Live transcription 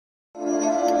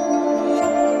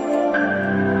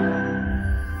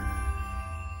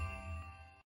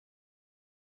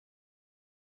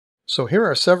So here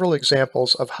are several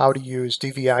examples of how to use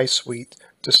DVI Suite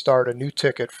to start a new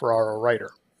ticket for RO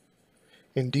Writer.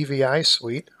 In DVI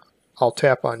Suite, I'll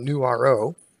tap on New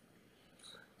RO,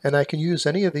 and I can use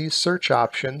any of these search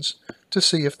options to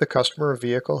see if the customer or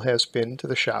vehicle has been to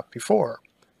the shop before.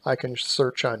 I can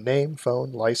search on name,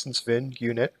 phone, license, VIN,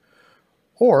 unit,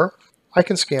 or I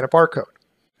can scan a barcode.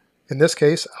 In this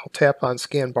case, I'll tap on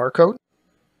Scan Barcode,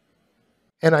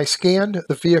 and I scanned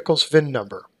the vehicle's VIN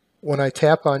number. When I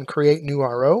tap on Create New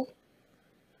RO,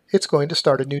 it's going to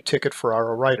start a new ticket for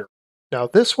RO Writer. Now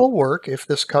this will work if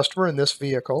this customer in this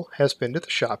vehicle has been to the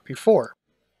shop before.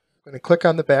 I'm going to click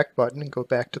on the back button and go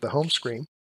back to the home screen.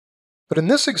 But in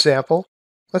this example,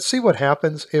 let's see what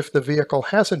happens if the vehicle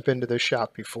hasn't been to this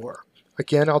shop before.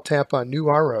 Again, I'll tap on New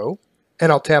RO,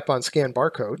 and I'll tap on Scan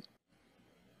Barcode.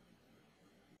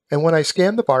 And when I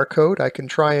scan the barcode, I can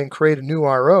try and create a new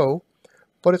RO,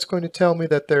 but it's going to tell me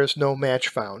that there's no match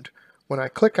found. When I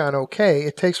click on OK,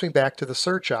 it takes me back to the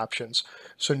search options.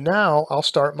 So now I'll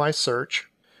start my search.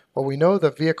 Well, we know the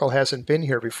vehicle hasn't been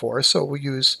here before, so we'll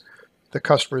use the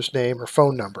customer's name or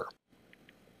phone number.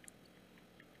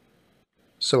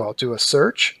 So I'll do a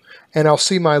search, and I'll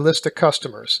see my list of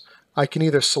customers. I can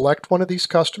either select one of these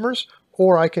customers,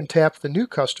 or I can tap the New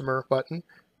Customer button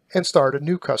and start a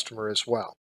new customer as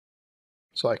well.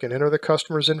 So I can enter the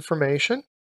customer's information.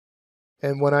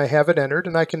 And when I have it entered,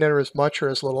 and I can enter as much or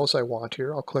as little as I want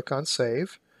here, I'll click on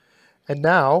Save. And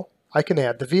now I can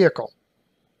add the vehicle.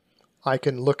 I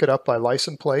can look it up by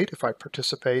license plate if I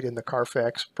participate in the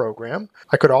Carfax program.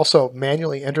 I could also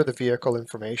manually enter the vehicle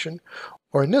information,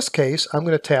 or in this case, I'm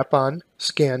going to tap on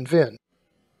Scan VIN.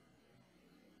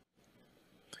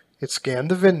 It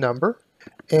scanned the VIN number,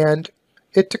 and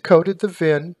it decoded the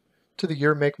VIN to the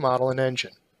year, make, model, and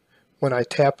engine. When I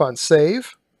tap on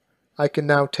Save, I can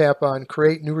now tap on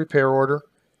Create New Repair Order,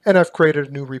 and I've created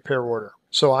a new repair order.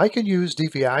 So I can use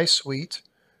DVI Suite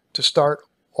to start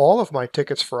all of my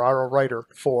tickets for RO Writer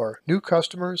for new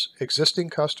customers, existing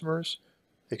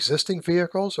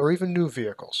vehicles, or even new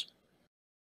vehicles.